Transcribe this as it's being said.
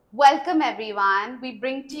Welcome everyone. We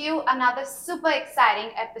bring to you another super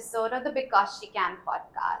exciting episode of the Because She Can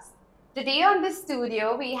podcast. Today on the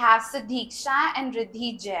studio we have Sadiksha and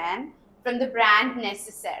Riddhi Jain from the brand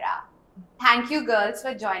NeceSera. Thank you girls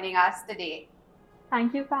for joining us today.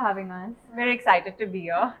 Thank you for having us. Very excited to be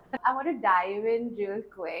here. I want to dive in real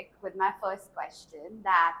quick with my first question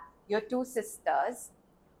that you're two sisters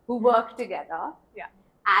who work together. Yeah.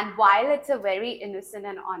 And while it's a very innocent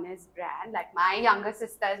and honest brand, like my younger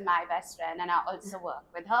sister is my best friend and I also work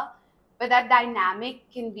with her, but that dynamic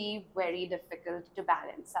can be very difficult to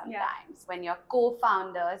balance sometimes when you're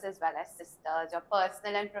co-founders as well as sisters, your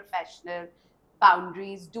personal and professional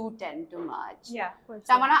boundaries do tend to merge. Yeah. So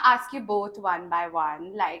I want to ask you both one by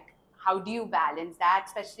one, like, how do you balance that,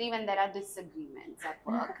 especially when there are disagreements at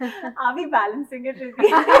work? Are we balancing it, Riddhi?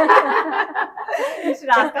 You should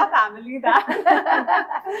ask our family that.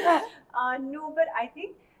 No, but I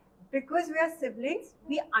think because we are siblings,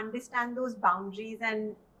 we understand those boundaries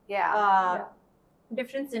and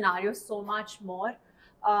different scenarios so much more.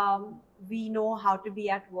 We know how to be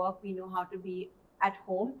at work, we know how to be at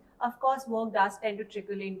home. Of course, work does tend to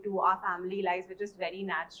trickle into our family lives, which is very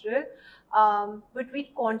natural. But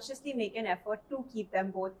we consciously make an effort to keep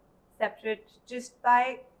them both separate just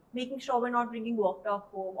by making sure we're not bringing work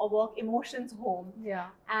talk home or work emotions home.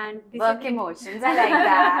 Yeah. And work emotions, I like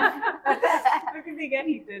that. because they get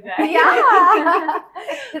heated, right? Yeah.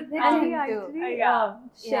 And we actually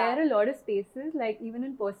share a lot of spaces, like even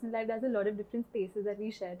in personal life, there's a lot of different spaces that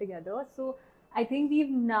we share together. So I think we've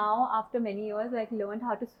now, after many years, like learned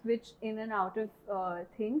how to switch in and out of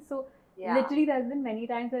things. So literally, there's been many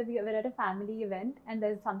times where we're at a family event and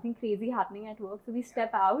there's something crazy happening at work. So we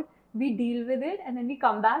step out, we deal with it, and then we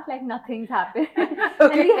come back like nothing's happened.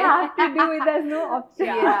 And we have to do it. There's no option.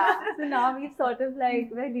 So now we've sort of like,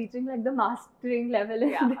 we're reaching like the mastering level.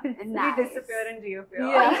 Nice. We disappear and reappear.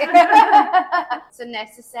 So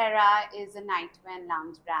NeceSera is a nightwear and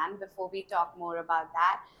lounge brand. Before we talk more about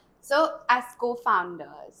that, so as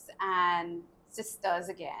co-founders and sisters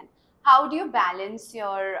again, how do you balance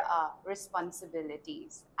your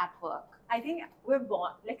responsibilities at work? I think we're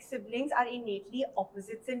born, like siblings are innately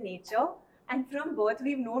opposites in nature. And from birth,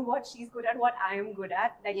 we've known what she's good at, what I am good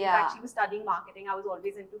at. Like, in fact, she was studying marketing. I was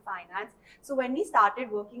always into finance. So when we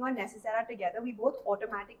started working on NeceSera together, we both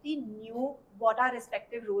automatically knew what our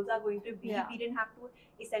respective roles are going to be. Yeah. We didn't have to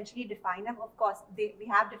essentially define them. Of course, we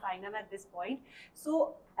have defined them at this point.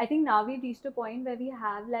 So I think now we've reached a point where we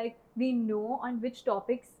have like, we know on which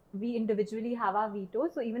topics we individually have our veto.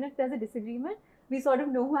 So even if there's a disagreement, we sort of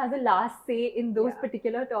know who has the last say in those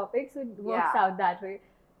particular topics. So it works out that way.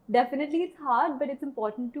 Definitely it's hard, but it's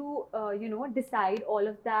important to, decide all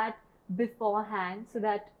of that beforehand so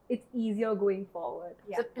that it's easier going forward.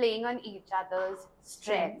 So playing on each other's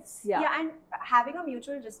strengths. Yeah, and having a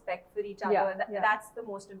mutual respect for each other, that's the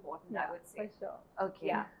most important, I would say. For sure. Okay.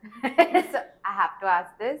 Yeah. So I have to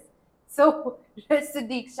ask this. So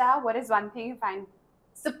Sadiksha, what is one thing you find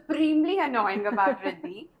supremely annoying about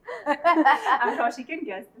Riddhi? I'm sure she can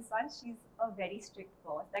guess this one. She's a very strict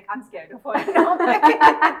boss. Like, I'm scared of her now. I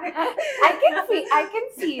can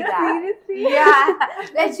see that. Seriously? Yeah.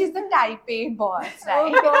 Like she's the type A boss,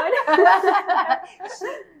 right? Oh God.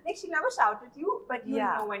 She'll never shout at you, but you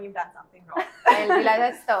know when you've done something wrong. I'll be like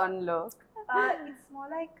that stern look. It's more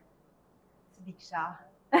like, Sadiksha,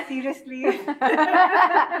 seriously. And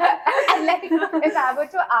like, if I were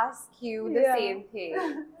to ask you the same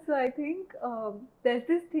thing. So I think there's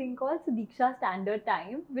this thing called Sadiksha Standard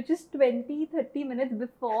Time, which is 20-30 minutes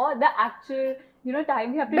before the actual,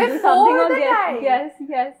 time you have to do something on Yes.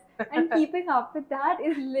 And keeping up with that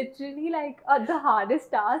is literally like the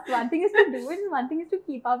hardest task. One thing is to do it and one thing is to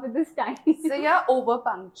keep up with this time. So you're over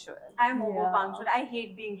punctual. I'm over punctual. I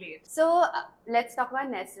hate being late. So let's talk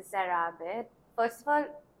about NeceSera a bit. First of all,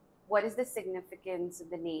 what is the significance of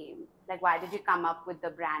the name? Like, why did you come up with the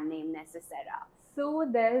brand name NeceSera? So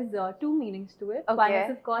there's two meanings to it. Okay. One is,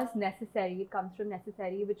 of course, necessary. It comes from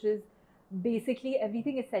necessary, which is basically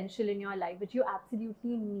everything essential in your life, which you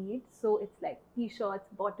absolutely need. So it's like t-shirts,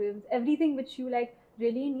 bottoms, everything which you like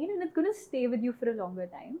really need, and it's going to stay with you for a longer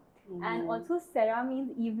time. And also Sera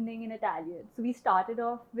means evening in Italian. So we started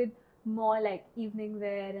off with more like evening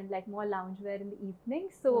wear and like more lounge wear in the evening.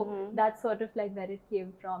 So that's sort of like where it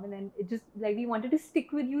came from. And then it just like, we wanted to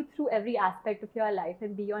stick with you through every aspect of your life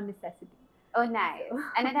and be your necessity. Oh, nice.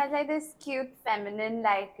 And it has like this cute feminine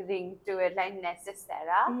like ring to it, like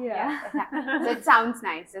NeceSera. Yeah. So it sounds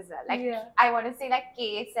nice as well. Like I want to say like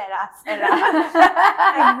Sera.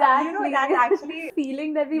 Exactly. You know, that's actually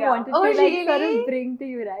feeling that we wanted to like sort of bring to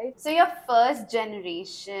you, right? So your first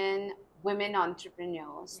generation women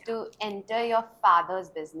entrepreneurs to enter your father's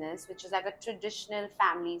business, which is like a traditional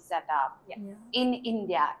family setup in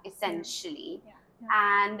India, essentially.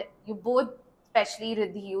 And you both, especially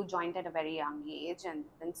Riddhi, you joined at a very young age, and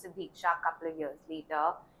then Siddiksha a couple of years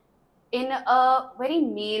later, in a very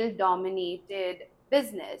male-dominated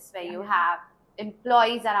business where you have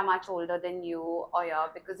employees that are much older than you, or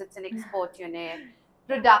because it's an export unit,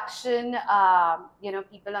 production,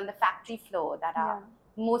 people on the factory floor that are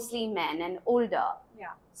mostly men and older.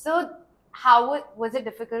 So how was it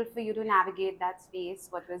difficult for you to navigate that space?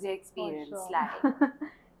 What was your experience like?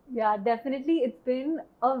 Yeah, definitely.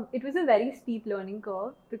 It was a very steep learning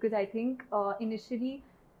curve, because I think initially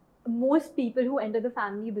most people who enter the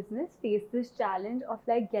family business face this challenge of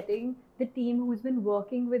like getting the team who's been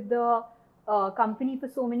working with the company for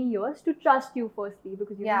so many years to trust you firstly,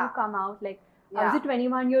 because you come out like, I was a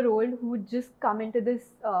 21-year-old who would just come into this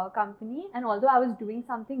company, and although I was doing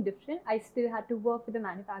something different, I still had to work with the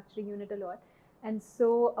manufacturing unit a lot. And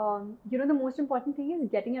so, the most important thing is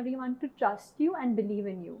getting everyone to trust you and believe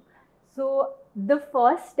in you. So the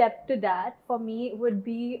first step to that for me would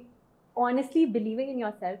be honestly believing in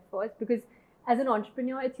yourself first, because as an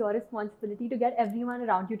entrepreneur, it's your responsibility to get everyone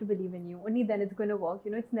around you to believe in you. Only then it's going to work.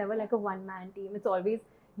 It's never like a one-man team. It's always,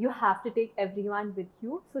 you have to take everyone with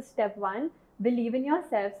you. So step one, believe in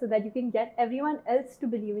yourself so that you can get everyone else to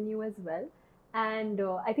believe in you as well. And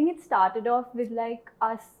I think it started off with like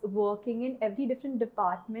us working in every different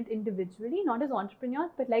department individually, not as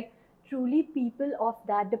entrepreneurs, but like truly people of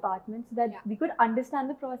that department, so that we could understand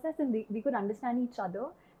the process and we could understand each other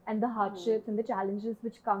and the hardships and the challenges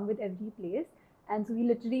which come with every place. And so we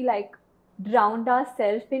literally like drowned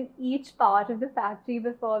ourselves in each part of the factory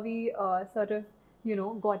before we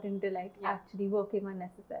got into like actually working on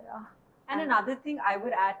NeceSera. And another thing I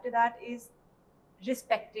would add to that is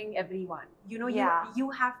respecting everyone. You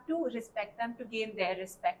have to respect them to gain their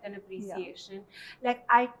respect and appreciation. Like,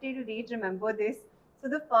 I till date remember this. So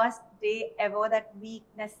the first day ever that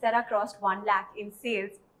NeceSera crossed 1 lakh in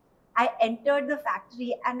sales, I entered the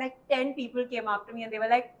factory and like 10 people came up to me and they were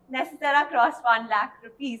like, NeceSera crossed 1 lakh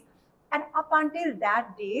rupees. And up until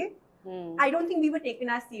that day, I don't think we were taken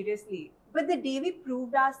as seriously. But the day we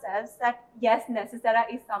proved ourselves that yes, NeceSera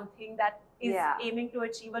is something that is aiming to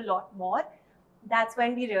achieve a lot more, that's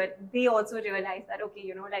when they also realized that,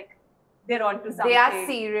 okay, like they're onto something. They are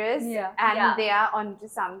serious and they are onto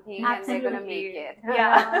something. Absolutely. And they're going to make it.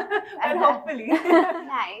 And hopefully.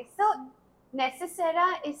 Nice. So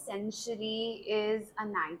NeceSera essentially is a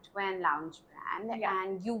nightwear and lounge brand,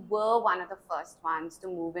 and you were one of the first ones to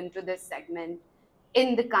move into this segment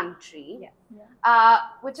in the country,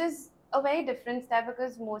 which is a very different step,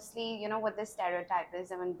 because mostly, what the stereotype is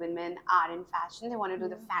that when women are in fashion, they want to do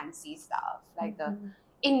the fancy stuff, like the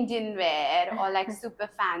Indian wear or like super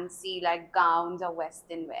fancy like gowns or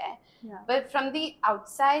Western wear. But from the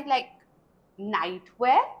outside, like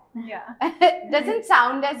nightwear doesn't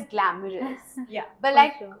sound as glamorous. But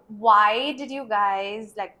like, why did you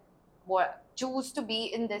guys like choose to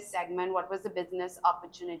be in this segment? What was the business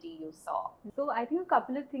opportunity you saw? So I think a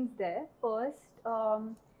couple of things there. First,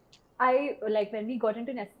 I like when we got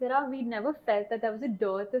into NeceSera, we never felt that there was a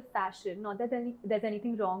dearth of fashion. Not that there's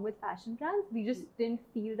anything wrong with fashion brands. We just didn't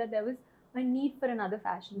feel that there was a need for another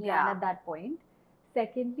fashion brand at that point.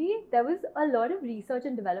 Secondly, there was a lot of research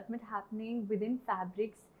and development happening within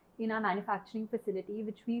fabrics in our manufacturing facility,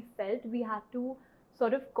 which we felt we had to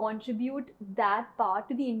sort of contribute that part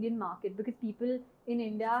to the Indian market, because people in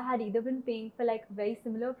India had either been paying for like very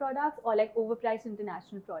similar products or like overpriced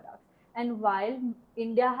international products. And while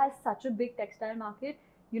India has such a big textile market,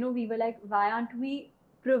 we were like, why aren't we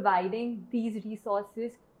providing these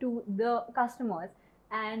resources to the customers?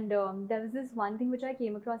 And there was this one thing which I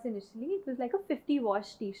came across initially. It was like a 50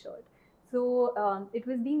 wash t-shirt. So it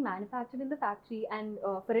was being manufactured in the factory and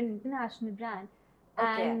for an international brand.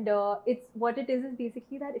 And it's what it is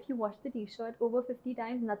basically that if you wash the t-shirt over 50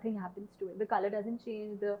 times, nothing happens to it. The color doesn't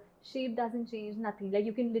change, the shape doesn't change, nothing. Like,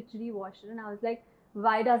 you can literally wash it. And I was like,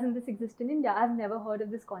 why doesn't this exist in India? I've never heard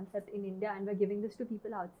of this concept in India, and we're giving this to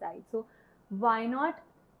people outside. So why not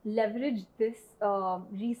leverage this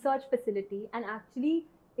research facility and actually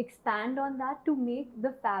expand on that to make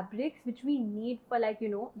the fabrics which we need for like,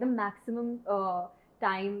 the maximum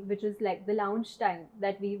time, which is like the lounge time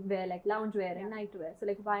that we wear, like loungewear and nightwear. So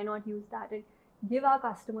like, why not use that and give our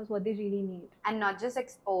customers what they really need? And not just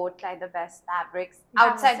export like the best fabrics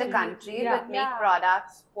outside the country, but make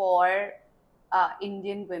products for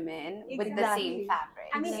Indian women with the Exactly. same fabric.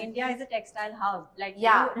 I mean, India is a textile hub. Like,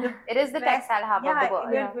 Yeah, you know, it is the textile hub of the world.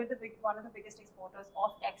 We're one of the biggest exporters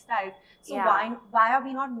of textiles. So why are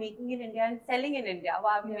we not making in India and selling in India?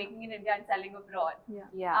 Why are we making in India and selling abroad?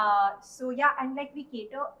 So and like we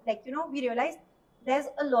cater, like, you know, we realize there's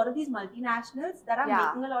a lot of these multinationals that are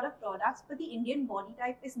making a lot of products, but the Indian body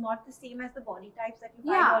type is not the same as the body types that you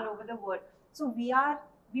find all over the world. So we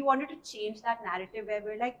wanted to change that narrative where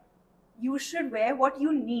we're like, you should wear what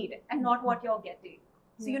you need and not what you're getting.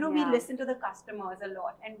 So, you know, we listen to the customers a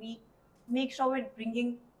lot and we make sure we're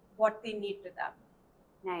bringing what they need to them.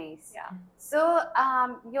 Nice. Yeah. So,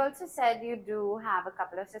 you also said you do have a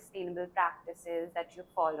couple of sustainable practices that you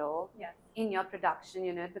follow in your production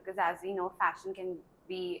unit, because as we know, fashion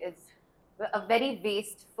is a very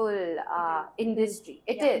wasteful industry.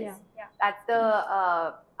 It is. That's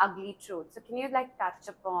the ugly truth. So can you like touch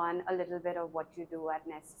upon a little bit of what you do at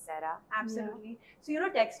NeceSera? Absolutely. So, you know,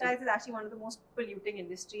 textiles is actually one of the most polluting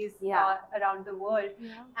industries around the world.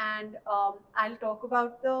 And I'll talk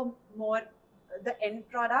about the end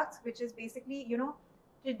products, which is basically, you know,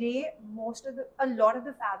 today a lot of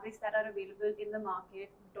the fabrics that are available in the market,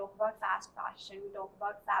 we talk about fast fashion, we talk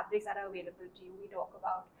about fabrics that are available to you, we talk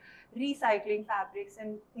about recycling fabrics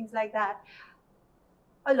and things like that.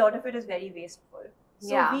 A lot of it is very wasteful.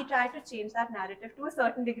 So we try to change that narrative to a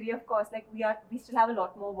certain degree, of course. Like we still have a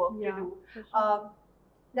lot more work to do.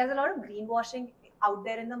 There's a lot of greenwashing out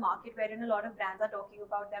there in the market, wherein a lot of brands are talking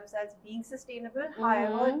about themselves being sustainable.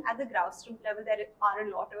 However, at the grassroots level, there are a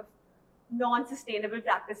lot of non-sustainable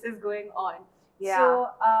practices going on. So,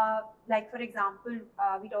 like for example,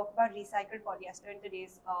 we talk about recycled polyester in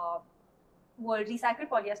today's world. Recycled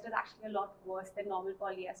polyester is actually a lot worse than normal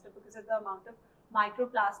polyester because of the amount of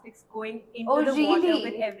microplastics going into the water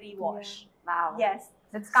with every wash. Wow. Yes.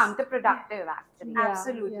 It's counterproductive, actually.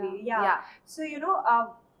 Absolutely. So, you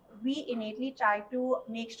know, we innately try to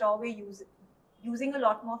make sure we're using a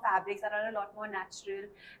lot more fabrics that are a lot more natural,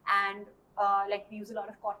 and like we use a lot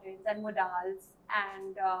of cottons and modals,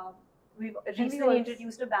 and we've recently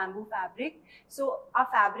introduced a bamboo fabric. So our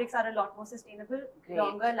fabrics are a lot more sustainable,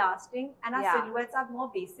 longer lasting, and our silhouettes are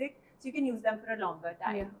more basic, so you can use them for a longer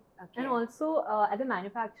time. And also at the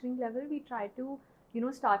manufacturing level, we try to, you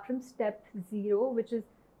know, start from step 0, which is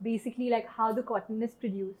basically like how the cotton is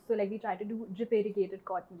produced. So like we try to do drip irrigated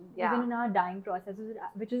cotton, even in our dyeing processes,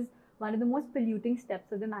 which is one of the most polluting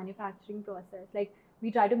steps of the manufacturing process. Like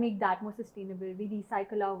we try to make that more sustainable. We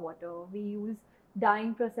recycle our water. We use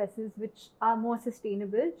dyeing processes which are more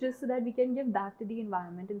sustainable, just so that we can give back to the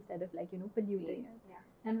environment instead of, like, you know, polluting it.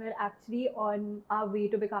 And we're actually on our way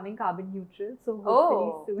to becoming carbon neutral. So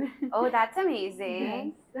hopefully soon. Oh, that's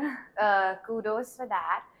amazing. Kudos for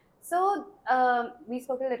that. So we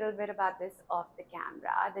spoke a little bit about this off the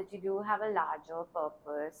camera, that you do have a larger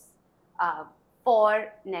purpose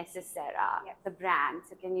for NeceSera, the brand.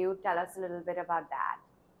 So can you tell us a little bit about that?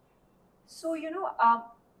 So, you know,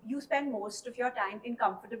 you spend most of your time in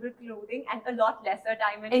comfortable clothing and a lot lesser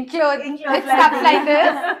time in clothing. Stuff like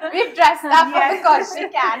this. We've dressed up because we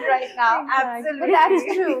can right now. Absolutely. But that's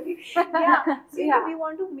true. So we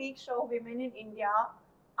want to make sure women in India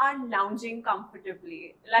are lounging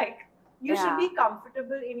comfortably. Like, you should be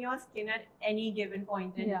comfortable in your skin at any given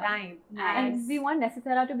point in time. And we want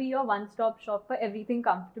NeceSera to be your one-stop shop for everything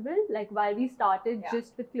comfortable. Like, while we started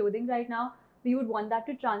just with clothing right now, we would want that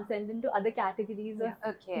to transcend into other categories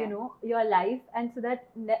of, you know, your life. And so that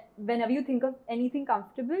whenever you think of anything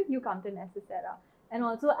comfortable, you come to NeceSera. And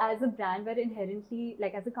also as a brand, we're inherently,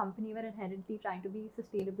 like as a company, we're inherently trying to be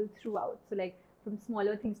sustainable throughout. So like from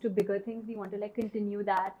smaller things to bigger things, we want to like continue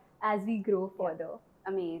that as we grow further.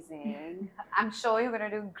 Amazing. I'm sure you're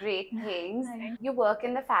going to do great things. You work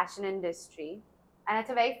in the fashion industry, and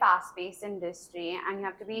it's a very fast-paced industry, and you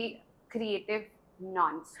have to be creative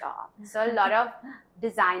non-stop. So a lot of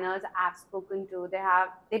designers I've spoken to,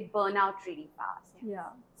 they burn out really fast.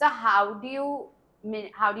 So how do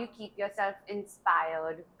you keep yourself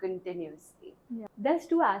inspired continuously? There's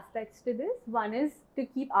 2 aspects to this. One is to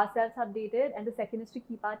keep ourselves updated, and the second is to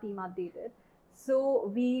keep our team updated.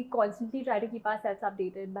 So we constantly try to keep ourselves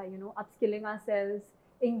updated by, you know, upskilling ourselves,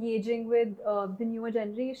 engaging with the newer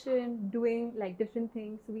generation, doing like different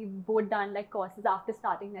things. So we've both done like courses after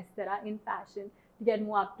starting NeceSera in fashion to get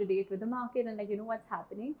more up to date with the market and, like, you know, what's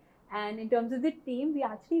happening. And in terms of the team, we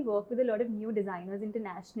actually work with a lot of new designers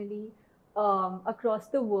internationally across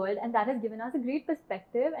the world, and that has given us a great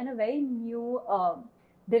perspective and a very new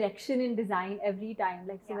direction in design every time.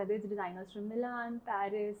 Like, so whether it's designers from Milan,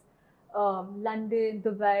 Paris, London,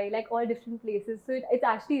 Dubai, like all different places. So it's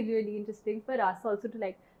actually really interesting for us also to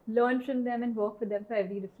like learn from them and work with them for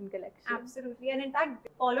every different collection. Absolutely. And in fact,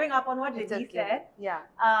 following up on what Riddhi said,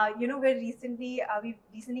 we've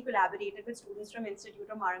recently collaborated with students from Institute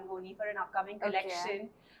of Marangoni for an upcoming collection.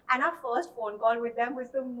 And our first phone call with them was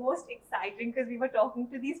the most exciting because we were talking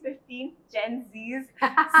to these 15 Gen Zs,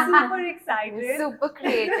 super excited, super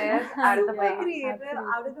creative, out of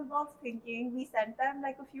the box thinking. We sent them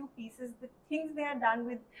like a few pieces, the things they had done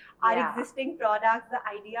with our existing products, the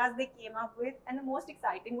ideas they came up with, and the most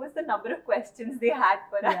exciting was the number of questions they had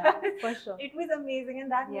for us. For sure. It was amazing,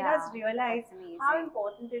 and that made us realize how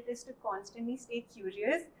important it is to constantly stay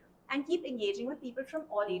curious and keep engaging with people from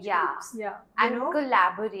all age groups. And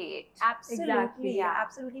collaborate. Absolutely.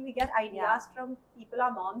 Absolutely. We get ideas from people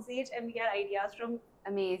our mom's age, and we get ideas from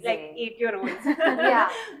like 8-year-olds.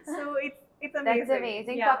 So it's amazing. That's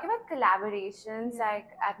amazing. Talking about collaborations, like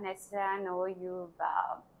at NeceSera, I know you've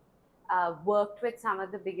worked with some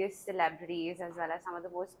of the biggest celebrities as well as some of the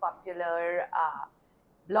most popular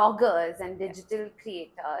bloggers and digital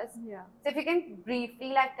creators. So if you can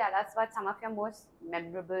briefly tell us about some of your most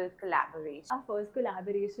memorable collaborations. Our first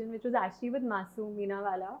collaboration, which was actually with Masoom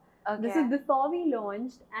Meenawala. This is before we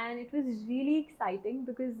launched, and it was really exciting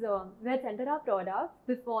because we had sent her our product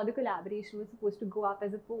before the collaboration was supposed to go up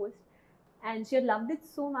as a post. And she had loved it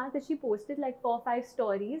so much that she posted like 4 or 5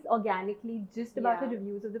 stories organically just about her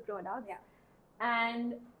reviews of the product.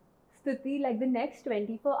 And Stuti, like the next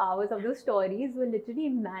 24 hours of those stories were literally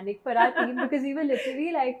manic for our team because we were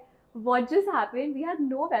literally like, what just happened? We had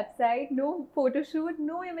no website, no photo shoot,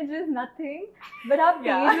 no images, nothing. But our page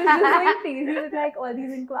was just going crazy with like all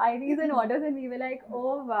these inquiries and orders, and we were like,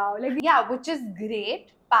 oh wow. Which is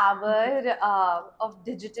great power of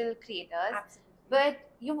digital creators. Absolutely. But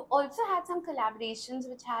you've also had some collaborations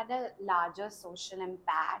which had a larger social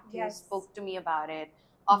impact. You spoke to me about it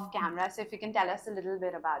off camera. So if you can tell us a little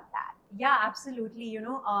bit about that. Yeah, absolutely.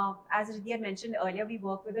 As Riddhi had mentioned earlier, we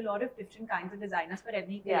work with a lot of different kinds of designers for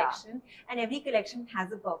every collection, and every collection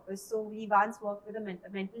has a purpose. So we once worked with a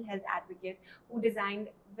mental health advocate who designed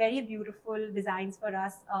very beautiful designs for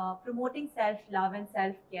us, promoting self-love and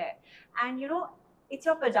self-care. And it's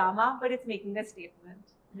your pajama, but it's making a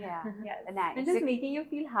statement. Nice. And just making you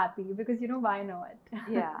feel happy because why not?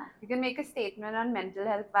 You can make a statement on mental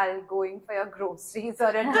health while going for your groceries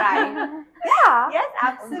or a drive. Yes,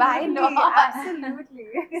 absolutely. Why not? Absolutely.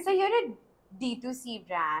 So you're a D2C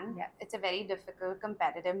brand. It's a very difficult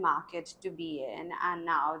competitive market to be in, and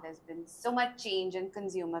now there's been so much change in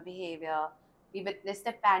consumer behavior. We witnessed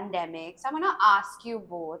a pandemic. So I want to ask you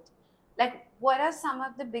both, what are some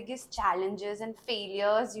of the biggest challenges and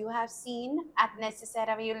failures you have seen at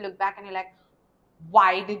NeceSera where you look back and you're like,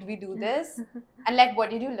 why did we do this? And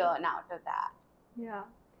what did you learn out of that?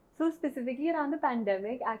 So specifically around the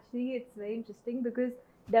pandemic, actually it's very interesting because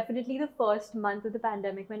definitely the first month of the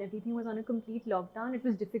pandemic when everything was on a complete lockdown, it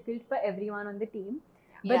was difficult for everyone on the team.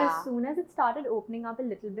 But as soon as it started opening up a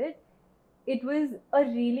little bit, it was a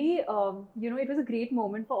really, it was a great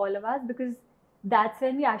moment for all of us because that's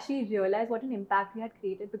when we actually realized what an impact we had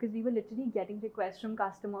created, because we were literally getting requests from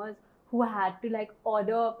customers who had to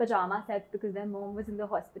order pajama sets because their mom was in the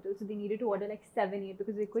hospital. So they needed to order 7, 8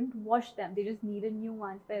 because they couldn't wash them. They just needed new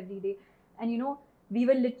ones for every day. And we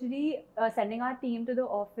were literally sending our team to the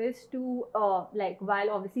office to while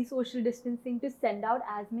obviously social distancing, to send out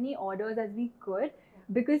as many orders as we could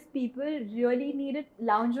because people really needed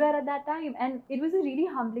loungewear at that time. And it was a really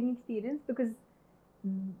humbling experience because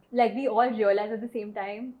we all realized at the same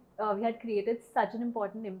time we had created such an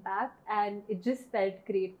important impact, and it just felt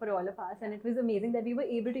great for all of us. And it was amazing that we were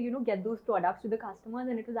able to get those products to the customers,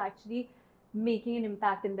 and it was actually making an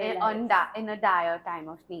impact in their lives. In a dire time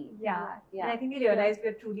of need. And I think we realized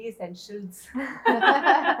we're truly essentials.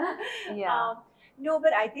 No,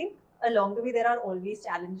 but I think along the way there are always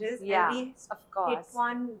challenges. And we of course. hit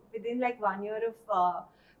one within 1 year of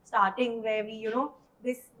starting where we,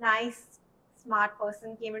 this nice smart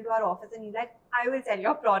person came into our office and he's like, I will sell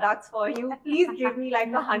your products for you. Please give me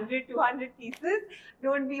 100, 200 pieces.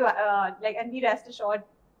 Don't be and be rest assured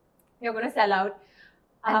you're going to sell out.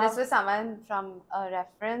 And this was someone from a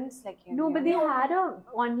reference, No, but they had a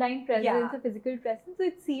online presence, a physical presence, so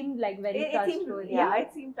it seemed very trustworthy.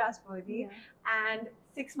 It seemed trustworthy. And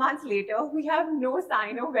 6 months later, we have no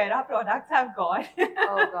sign of where our products have gone.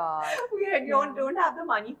 Oh God. We don't have the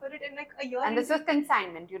money for it in a year. And this was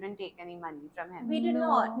consignment. You didn't take any money from him. We did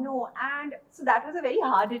not, no. And so that was a very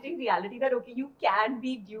hard-hitting reality that, okay, you can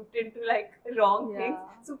be duped into wrong things.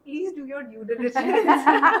 So please do your due diligence.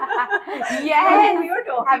 Yes. We are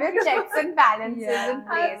talking have your checks and balances in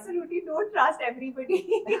place. Absolutely. Don't trust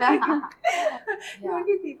everybody. Don't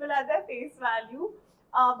give people at their face value.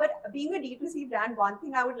 But being a D2C brand, one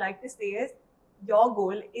thing I would like to say is your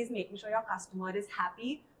goal is making sure your customer is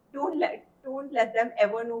happy. Don't let them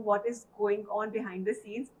ever know what is going on behind the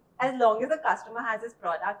scenes. As long as the customer has his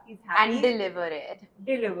product, he's happy. And deliver it.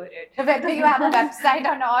 Deliver it. Whether you have a website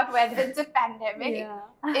or not, whether it's a pandemic,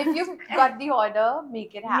 if you've got the order,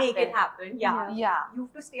 make it happen. Make it happen. Yeah. You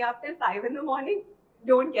have to stay up till 5 in the morning.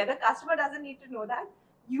 Don't care. The customer doesn't need to know that.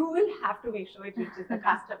 You will have to make sure it reaches the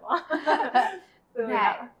customer. So,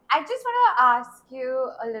 right. I just want to ask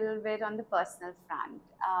you a little bit on the personal front.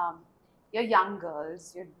 You're young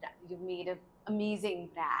girls. You've made an amazing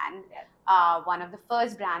brand. Yes. One of the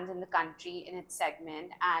first brands in the country in its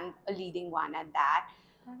segment, and a leading one at that.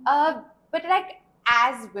 But like,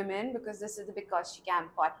 as women, because this is the Because She Can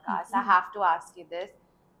podcast, I have to ask you this.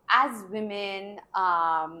 As women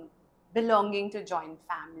belonging to joint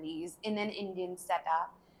families in an Indian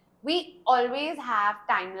setup, we always have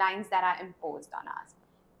timelines that are imposed on us.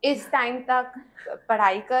 Is time tak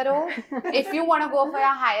padhai karo. If you want to go for your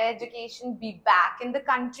higher education, be back in the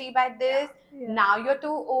country by this. Now you're too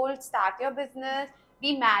old, start your business,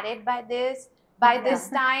 be married by this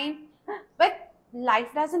time. But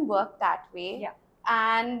life doesn't work that way.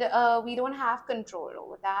 And we don't have control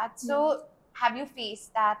over that. So have you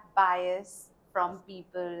faced that bias from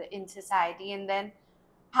people in society? And then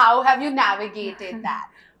how have you navigated that?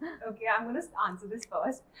 Okay, I'm going to answer this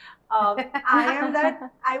first. I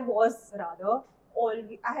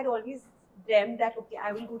had always dreamt that, okay,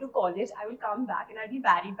 I will go to college, I will come back, and I'll be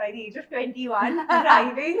married by the age of 21,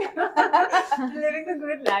 driving, living a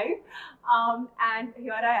good life. And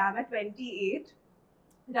here I am at 28,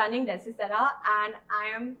 running NeceSera, and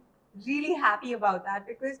I am really happy about that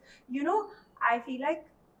because, I feel like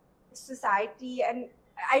society, and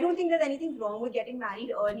I don't think there's anything wrong with getting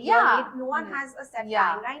married early or late. No one has a set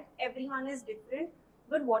timeline. Everyone is different.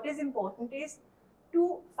 But what is important is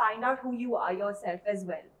to find out who you are yourself as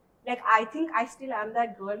well. Like, I think I still am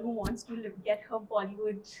that girl who wants to get her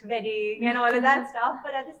Bollywood wedding and all of that stuff.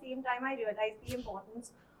 But at the same time, I realize the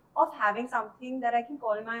importance of having something that I can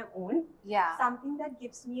call my own. Something that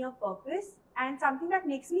gives me a purpose and something that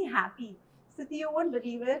makes me happy. So you won't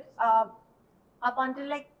believe it. Up until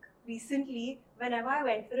like recently, whenever I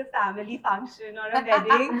went for a family function or a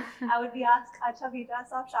wedding, I would be asked, "Acha beta,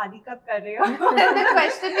 sab shaadi kab kar rahe ho?" The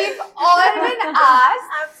question we've all been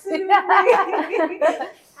asked. Absolutely.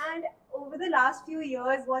 And over the last few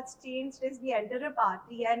years, what's changed is we enter a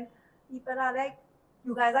party and people are like,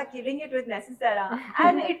 "You guys are killing it with NeceSera,"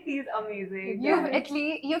 and it feels amazing.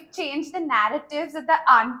 You've changed the narratives of the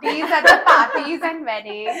aunties at the parties and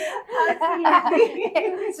weddings.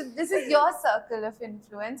 Absolutely. So this is your circle of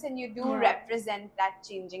influence, and you do represent that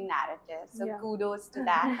changing narrative. So kudos to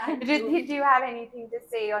that. Riddhi, do you have anything to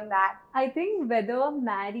say on that? I think whether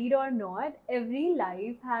married or not, every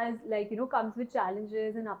life has comes with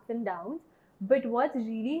challenges and ups and downs. But what's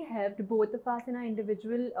really helped both of us in our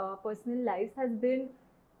individual personal lives has been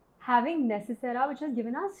having NeceSera, which has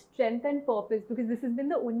given us strength and purpose, because this has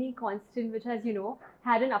been the only constant which has,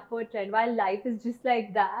 had an upward trend. While life is just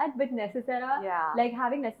like that, but NeceSera, like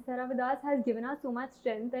having NeceSera with us has given us so much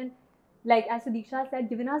strength and, like as Sudiksha said,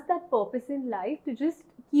 given us that purpose in life to just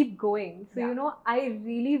keep going. So, I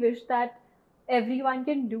really wish that everyone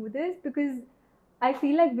can do this, because I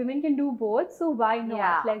feel like women can do both, so why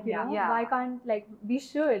not? Why can't, we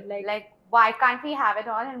should, why can't we have it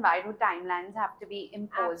all, and why do timelines have to be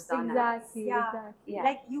imposed on us? Exactly.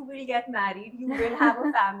 Like, you will get married, you will have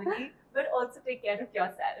a family, but also take care of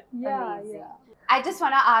yourself. Amazing. I just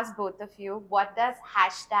want to ask both of you, what does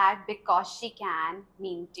 #BecauseSheCan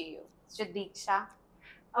mean to you? Sudiksha?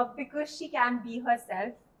 Because she can be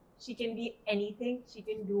herself, she can be anything, she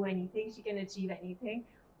can do anything, she can achieve anything.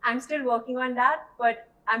 I'm still working on that, but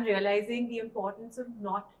I'm realizing the importance of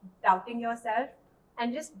not doubting yourself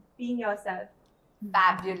and just being yourself.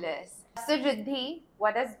 Fabulous. So Riddhi,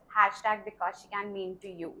 what does #BecauseSheCan mean to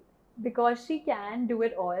you? Because she can do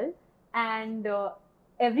it all, and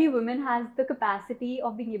every woman has the capacity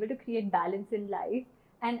of being able to create balance in life.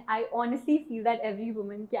 And I honestly feel that every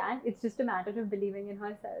woman can. It's just a matter of believing in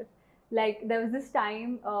herself. Like, there was this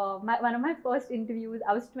time, one of my first interviews,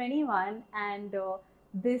 I was 21, and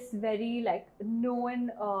this very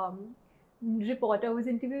known reporter was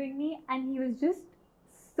interviewing me, and he was just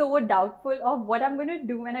so doubtful of what I'm going to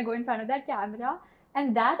do when I go in front of that camera.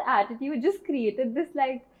 And that attitude just created this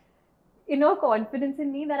confidence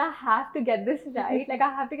in me that I have to get this right. I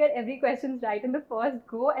have to get every question right in the first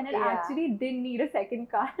go, and it actually didn't need a second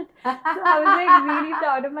cut. So I was really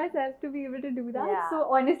proud of myself to be able to do that. So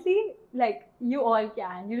honestly, you all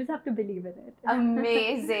can. You just have to believe in it.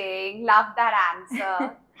 Amazing. Love that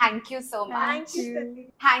answer. Thank you so much. Thank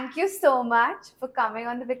you. Thank you so much for coming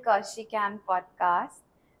on the Because She Can podcast.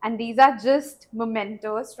 And these are just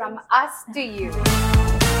mementos from us to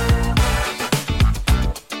you.